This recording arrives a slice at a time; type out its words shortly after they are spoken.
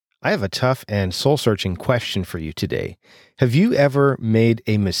I have a tough and soul-searching question for you today. Have you ever made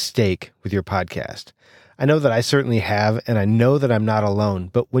a mistake with your podcast? I know that I certainly have, and I know that I'm not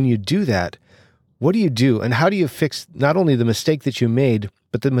alone. But when you do that, what do you do? And how do you fix not only the mistake that you made,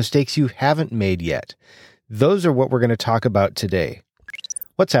 but the mistakes you haven't made yet? Those are what we're going to talk about today.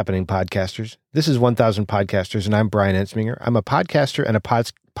 What's happening, podcasters? This is 1000 Podcasters, and I'm Brian Ensminger. I'm a podcaster and a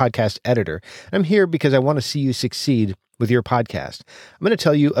podcast editor. I'm here because I want to see you succeed with your podcast. I'm going to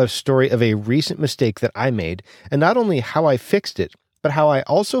tell you a story of a recent mistake that I made, and not only how I fixed it, but how I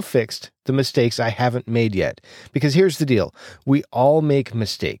also fixed the mistakes I haven't made yet. Because here's the deal. We all make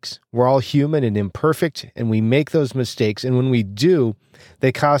mistakes. We're all human and imperfect, and we make those mistakes. And when we do,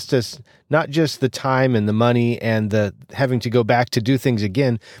 they cost us not just the time and the money and the having to go back to do things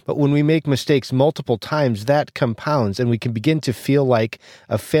again, but when we make mistakes multiple times, that compounds and we can begin to feel like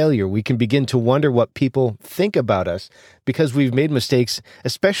a failure. We can begin to wonder what people think about us because we've made mistakes,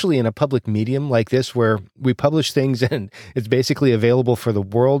 especially in a public medium like this where we publish things and it's basically available for the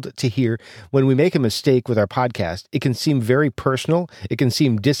world to hear. When we make a mistake with our podcast, it can seem very personal. It can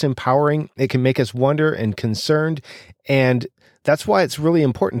seem disempowering. It can make us wonder and concerned. And that's why it's really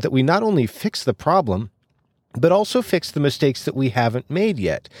important that we not only fix the problem, but also fix the mistakes that we haven't made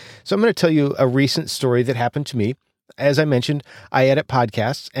yet. So I'm going to tell you a recent story that happened to me. As I mentioned, I edit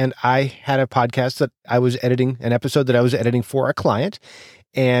podcasts, and I had a podcast that I was editing, an episode that I was editing for a client.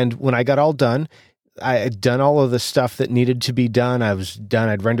 And when I got all done, I had done all of the stuff that needed to be done. I was done.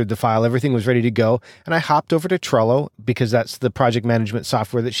 I'd rendered the file. Everything was ready to go. And I hopped over to Trello because that's the project management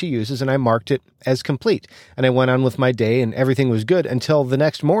software that she uses. And I marked it as complete. And I went on with my day and everything was good until the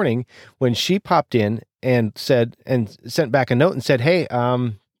next morning when she popped in and said, and sent back a note and said, "Hey,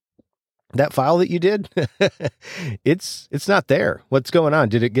 that file that you did, it's not there. What's going on?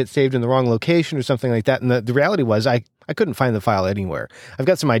 Did it get saved in the wrong location or something like that?" And the reality was I couldn't find the file anywhere. I've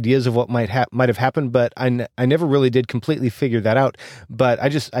got some ideas of what might have happened, but I never really did completely figure that out. But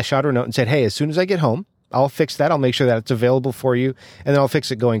I shot her a note and said, "Hey, as soon as I get home, I'll fix that. I'll make sure that it's available for you, and then I'll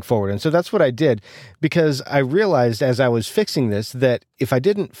fix it going forward." And so that's what I did, because I realized as I was fixing this that if I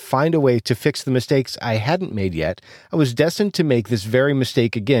didn't find a way to fix the mistakes I hadn't made yet, I was destined to make this very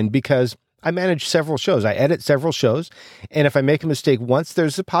mistake again, because I manage several shows. I edit several shows. And if I make a mistake once,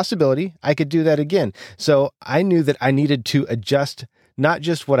 there's a possibility I could do that again. So I knew that I needed to adjust not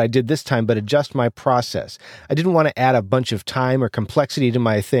just what I did this time, but adjust my process. I didn't want to add a bunch of time or complexity to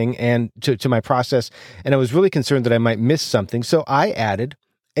my thing and to my process. And I was really concerned that I might miss something. So I added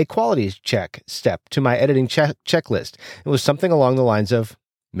a quality check step to my editing checklist. It was something along the lines of,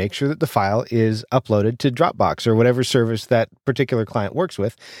 make sure that the file is uploaded to Dropbox or whatever service that particular client works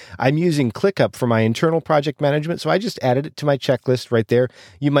with. I'm using ClickUp for my internal project management, so I just added it to my checklist right there.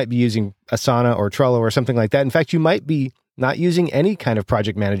 You might be using Asana or Trello or something like that. In fact, you might be not using any kind of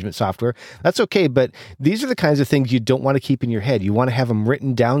project management software. That's okay, but these are the kinds of things you don't want to keep in your head. You want to have them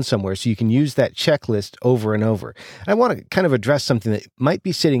written down somewhere so you can use that checklist over and over. And I want to kind of address something that might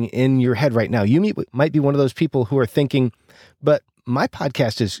be sitting in your head right now. You might be one of those people who are thinking, but my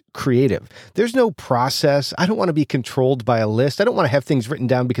podcast is creative. There's no process. I don't want to be controlled by a list. I don't want to have things written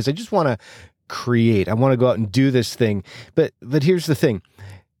down because I just want to create. I want to go out and do this thing. But here's the thing.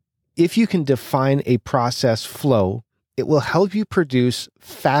 If you can define a process flow, it will help you produce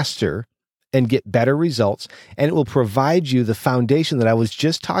faster and get better results, and it will provide you the foundation that I was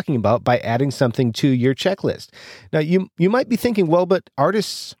just talking about by adding something to your checklist. Now, you might be thinking, well, but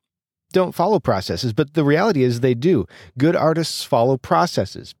artists don't follow processes, but the reality is they do. Good artists follow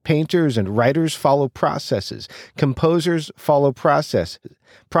processes. Painters and writers follow processes. Composers follow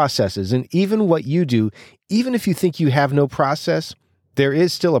processes. And even what you do, even if you think you have no process, there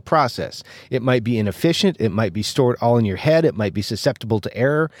is still a process. It might be inefficient. It might be stored all in your head. It might be susceptible to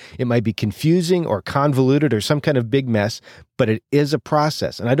error. It might be confusing or convoluted or some kind of big mess, but it is a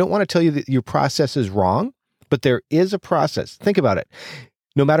process. And I don't want to tell you that your process is wrong, but there is a process. Think about it.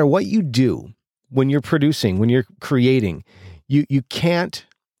 No matter what you do when you're producing, when you're creating, you can't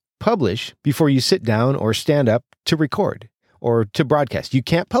publish before you sit down or stand up to record or to broadcast. You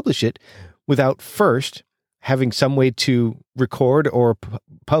can't publish it without first having some way to record or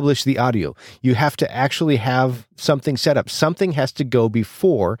publish the audio. You have to actually have something set up. Something has to go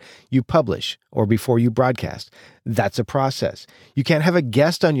before you publish or before you broadcast. That's a process. You can't have a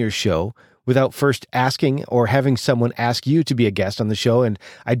guest on your show without first asking or having someone ask you to be a guest on the show, and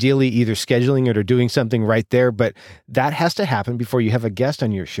ideally either scheduling it or doing something right there. But that has to happen before you have a guest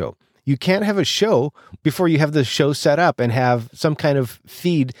on your show. You can't have a show before you have the show set up and have some kind of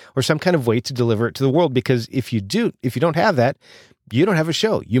feed or some kind of way to deliver it to the world, because if you don't have that, you don't have a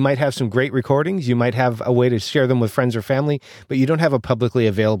show. You might have some great recordings. You might have a way to share them with friends or family, but you don't have a publicly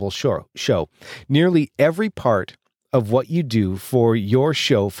available show. Nearly every part of what you do for your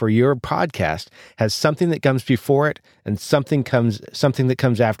show, for your podcast, has something that comes before it and something that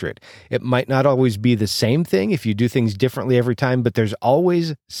comes after it. It might not always be the same thing if you do things differently every time, but there's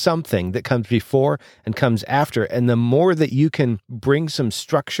always something that comes before and comes after. And the more that you can bring some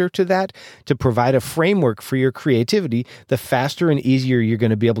structure to that to provide a framework for your creativity, the faster and easier you're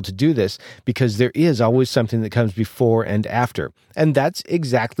going to be able to do this, because there is always something that comes before and after. And that's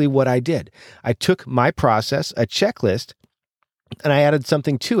exactly what I did. I took my process, a checklist, and I added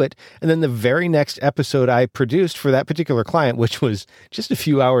something to it. And then the very next episode I produced for that particular client, which was just a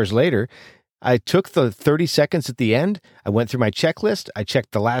few hours later, I took the 30 seconds at the end. I went through my checklist. I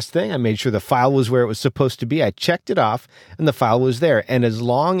checked the last thing. I made sure the file was where it was supposed to be. I checked it off and the file was there. And as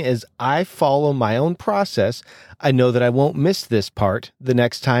long as I follow my own process, I know that I won't miss this part the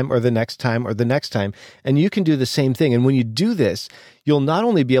next time or the next time or the next time. And you can do the same thing. And when you do this, you'll not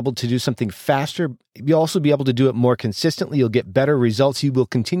only be able to do something faster, you'll also be able to do it more consistently. You'll get better results. You will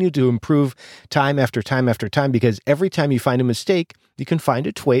continue to improve time after time after time, because every time you find a mistake, you can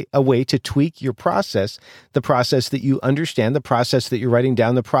find a way to tweak your process, the process that you understand, the process that you're writing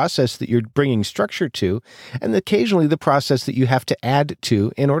down, the process that you're bringing structure to, and occasionally the process that you have to add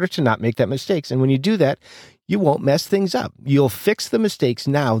to in order to not make that mistakes. And when you do that, you won't mess things up. You'll fix the mistakes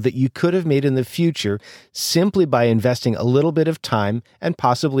now that you could have made in the future simply by investing a little bit of time and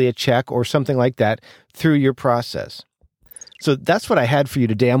possibly a check or something like that through your process. So that's what I had for you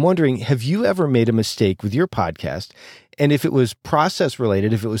today. I'm wondering, have you ever made a mistake with your podcast? And if it was process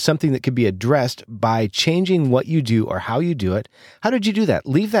related, if it was something that could be addressed by changing what you do or how you do it, how did you do that?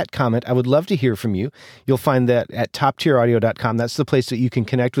 Leave that comment. I would love to hear from you. You'll find that at toptieraudio.com. That's the place that you can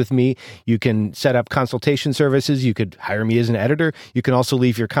connect with me. You can set up consultation services. You could hire me as an editor. You can also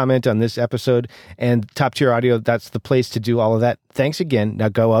leave your comment on this episode. And Top Tier Audio, that's the place to do all of that. Thanks again. Now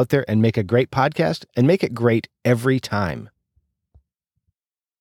go out there and make a great podcast, and make it great every time.